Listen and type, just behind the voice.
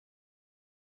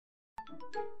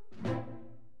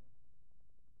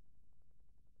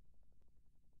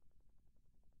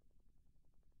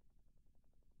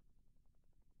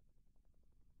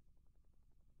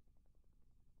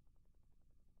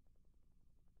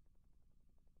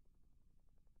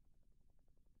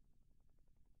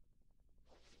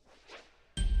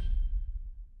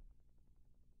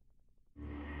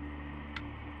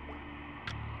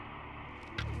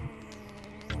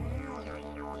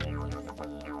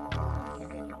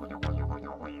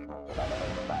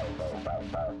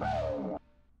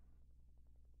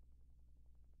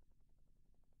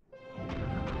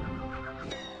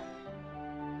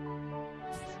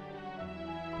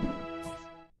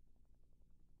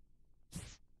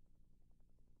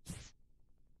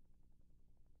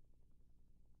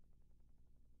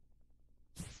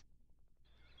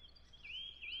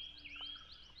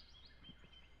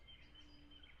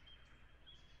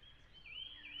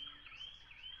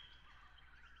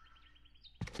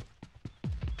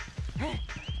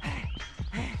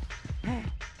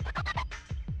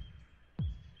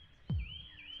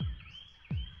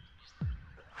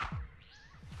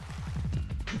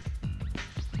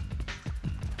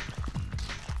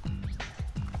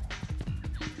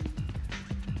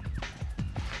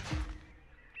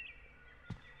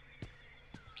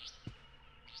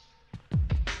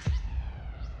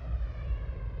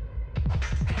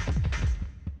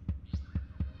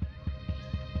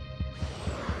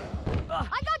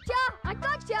I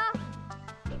gotcha!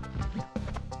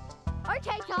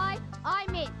 Okay, Kai,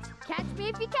 I'm it. Catch me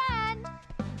if you can.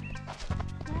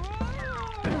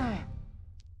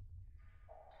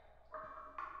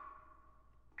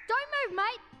 Don't move,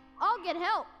 mate. I'll get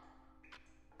help.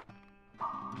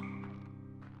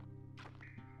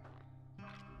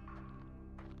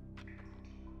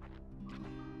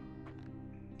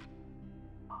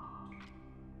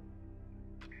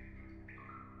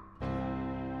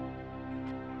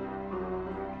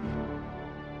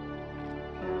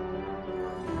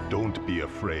 Don't be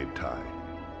afraid, Tai.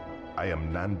 I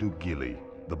am Nandu Gilly,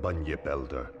 the Bunyip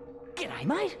Elder. G'day,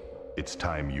 mate. It's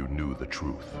time you knew the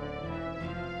truth.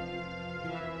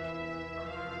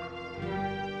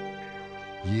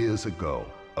 Years ago,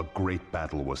 a great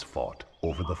battle was fought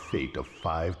over the fate of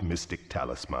 5 mystic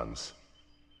talismans.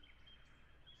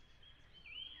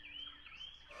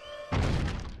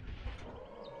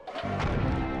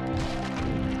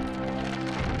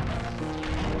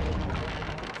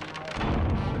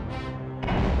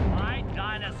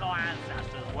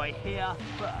 We're here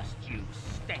first, you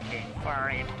stinking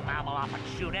furry mammal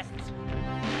opportunists.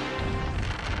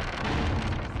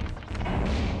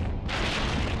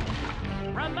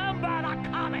 Remember the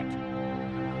comet!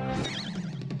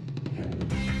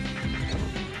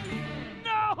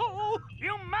 No!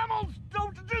 You mammals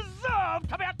don't deserve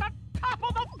to be at the top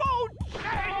of the food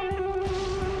chain!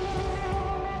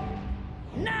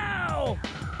 No!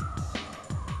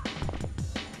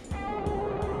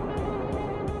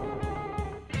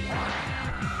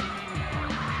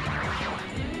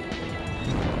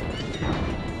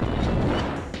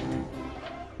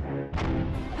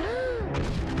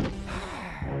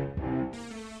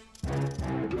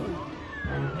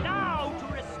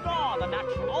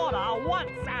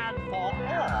 Once and for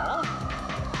all.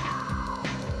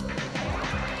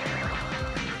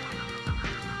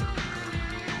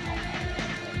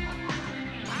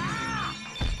 Ah!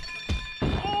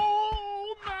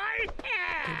 Oh, my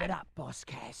head! Give it up, Boss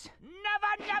Cass.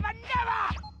 Never, never, never!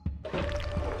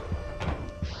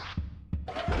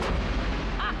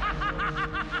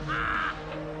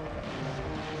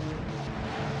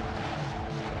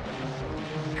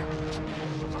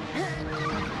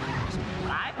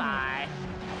 Bye-bye.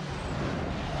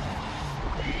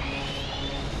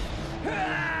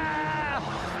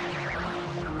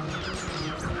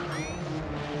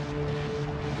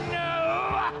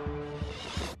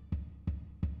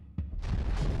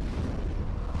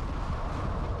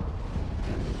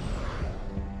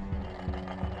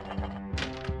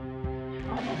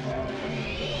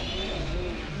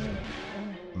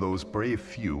 Those brave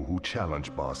few who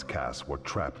challenged Boss Cass were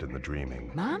trapped in the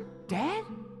dreaming. Mom? Dad?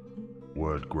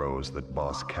 Word grows that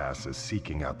Boss Cass is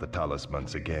seeking out the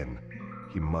talismans again.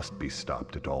 He must be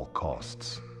stopped at all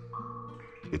costs.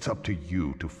 It's up to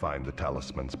you to find the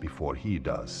talismans before he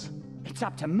does. It's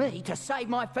up to me to save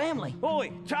my family.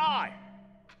 Oi, Ty!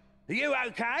 Are you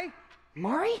okay?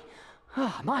 Murray?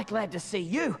 Oh, am I glad to see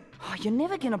you. Oh, you're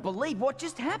never gonna believe what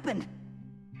just happened.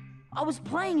 I was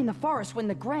playing in the forest when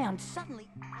the ground suddenly...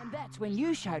 And that's when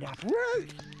you showed up.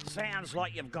 Rude! Sounds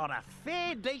like you've got a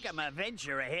fair dinkum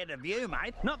adventure ahead of you,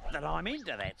 mate. Not that I'm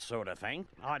into that sort of thing.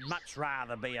 I'd much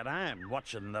rather be at home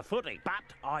watching the footy. But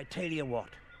I tell you what,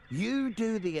 You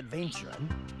do the adventuring,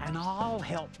 and I'll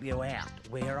help you out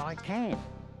where I can.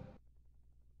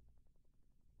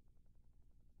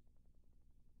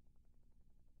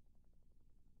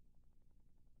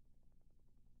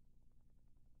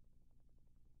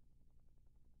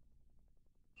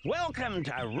 Welcome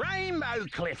to Rainbow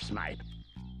Cliffs, mate.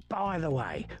 By the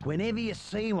way, whenever you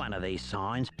see one of these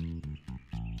signs,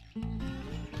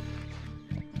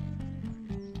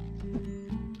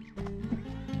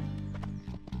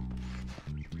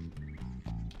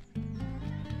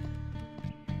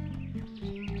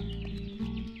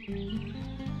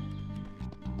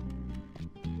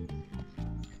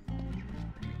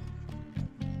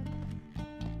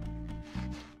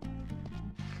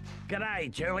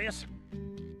 G'day, Julius.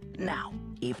 Now,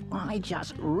 if I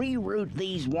just reroute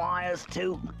these wires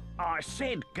to... I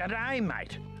said g'day,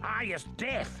 mate. Are you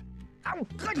deaf? Oh,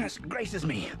 goodness gracious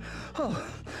me. Oh,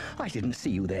 I didn't see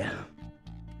you there.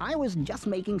 I was just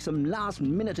making some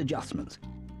last-minute adjustments.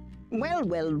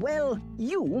 Well,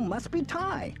 you must be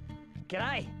Ty.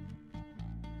 G'day.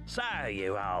 So,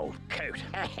 you old coot,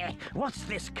 what's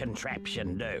this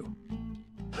contraption do?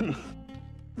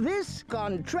 This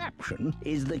contraption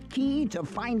is the key to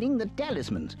finding the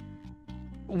talismans.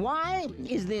 Why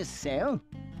is this so?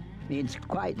 It's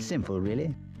quite simple,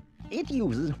 really. It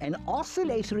uses an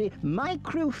oscillatory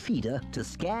microfeeder to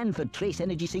scan for trace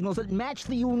energy signals that match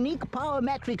the unique power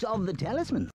matrix of the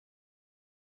talisman.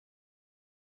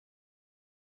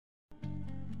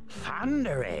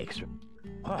 Thunder eggs?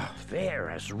 Oh, they're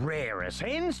as rare as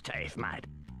hen's teeth, mate.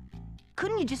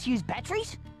 Couldn't you just use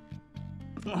batteries?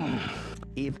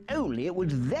 If only it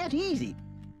was that easy.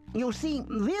 You see,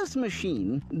 this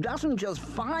machine doesn't just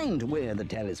find where the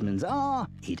talismans are,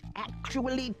 it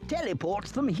actually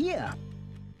teleports them here.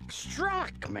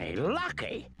 Struck me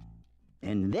lucky.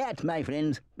 And that, my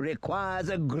friends, requires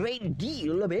a great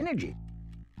deal of energy.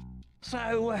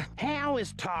 So, how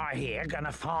is Ty here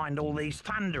gonna find all these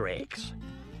thunder eggs?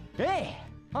 Yeah,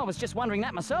 I was just wondering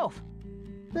that myself.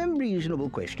 A reasonable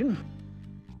question.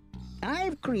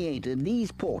 I've created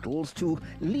these portals to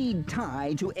lead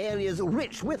Ty to areas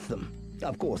rich with them.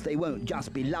 Of course, they won't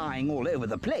just be lying all over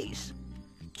the place.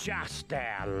 Just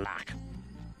our luck.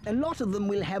 A lot of them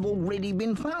will have already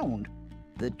been found.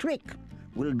 The trick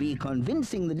will be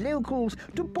convincing the locals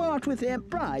to part with their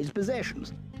prized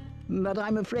possessions. But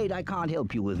I'm afraid I can't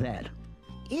help you with that.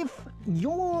 If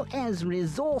you're as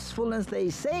resourceful as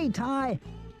they say, Ty,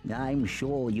 I'm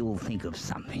sure you'll think of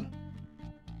something.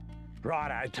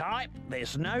 Righto, Ty,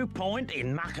 there's no point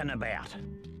in mucking about.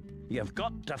 You've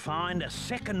got to find a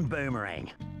second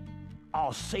boomerang.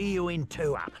 I'll see you in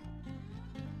 2-up.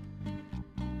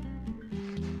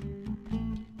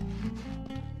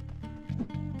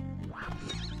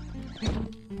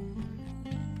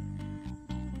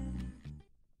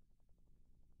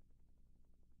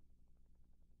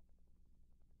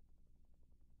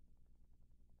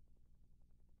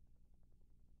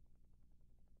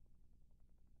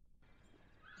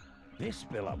 This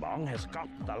billabong has got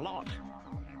the lot.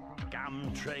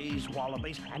 Gum trees,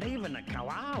 wallabies, and even a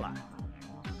koala.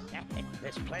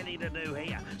 There's plenty to do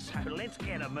here, so let's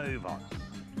get a move on.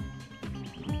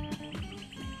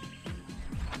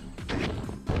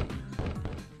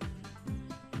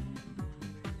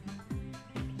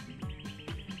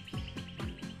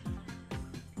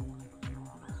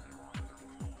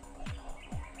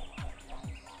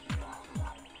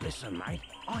 Listen, mate,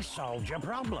 I solved your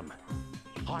problem.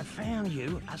 I found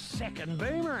you a second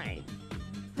boomerang.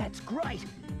 That's great.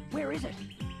 Where is it?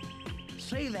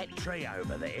 See that tree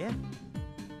over there?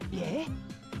 Yeah?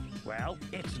 Well,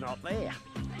 it's not there.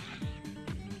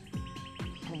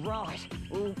 Right.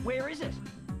 Well, where is it?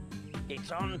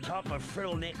 It's on top of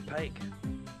Frillneck Peak.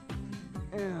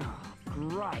 Oh,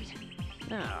 great.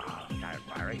 Oh,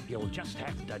 don't worry. You'll just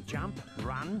have to jump,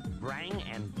 run, rang,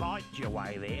 and bite your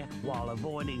way there while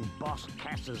avoiding Boss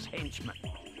Cass's henchmen.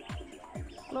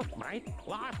 Look, mate,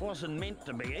 life wasn't meant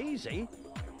to be easy.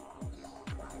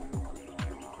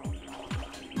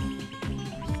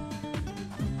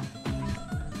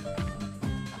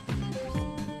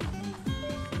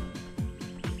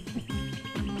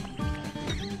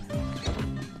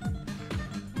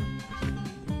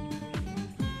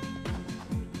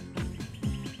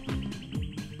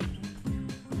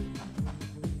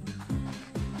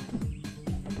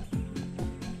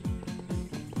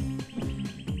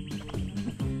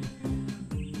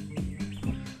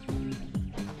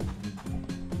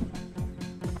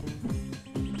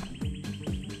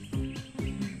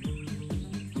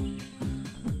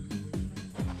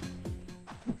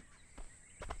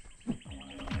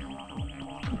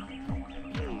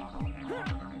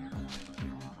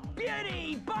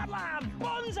 Beauty, butler,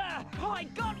 bonza! I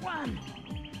got one!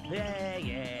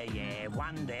 Yeah.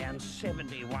 1 down,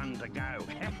 71 to go.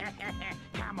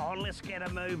 Come on, let's get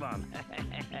a move on.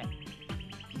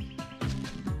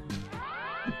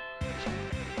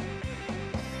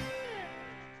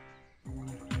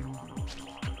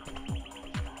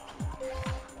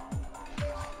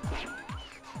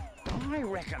 I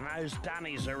reckon those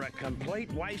dunnies are a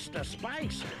complete waste of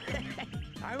space.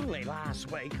 Only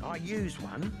last week I used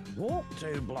one, walked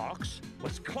 2 blocks,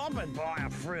 was clobbered by a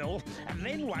frill, and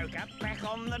then woke up back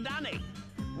on the dunny,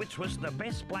 which was the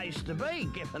best place to be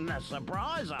given the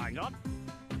surprise I got.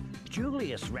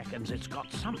 Julius reckons it's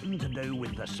got something to do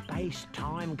with the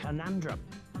space-time conundrum.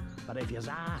 But if you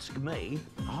ask me,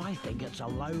 I think it's a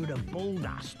load of bull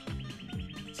dust.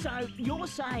 So, you're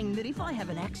saying that if I have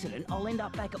an accident, I'll end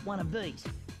up back at one of these?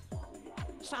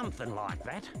 Something like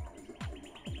that.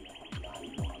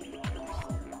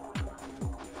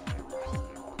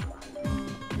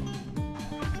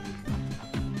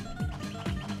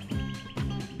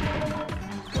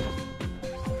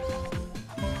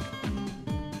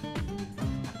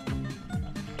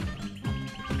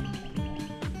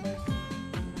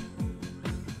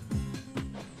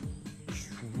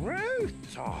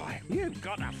 Time. You've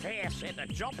got a fair set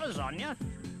of choppers on you.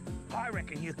 I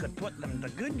reckon you could put them to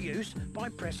good use by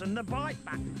pressing the bite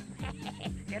button.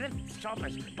 Get it?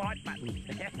 Choppers, bite button.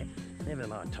 Never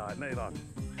mind, Ty, move on.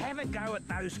 Have a go at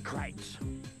those crates.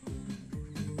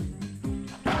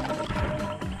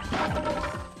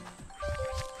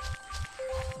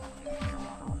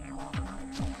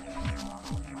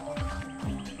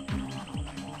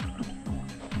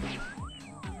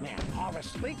 I was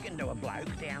speaking to a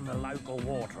bloke down the local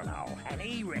watering hole, and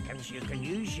he reckons you can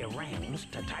use your rams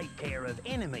to take care of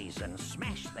enemies and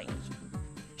smash things.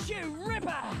 Shoe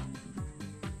ripper!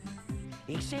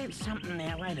 He said something,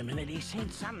 now wait a minute, he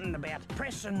said something about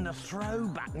pressing the throw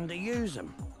button to use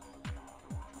them.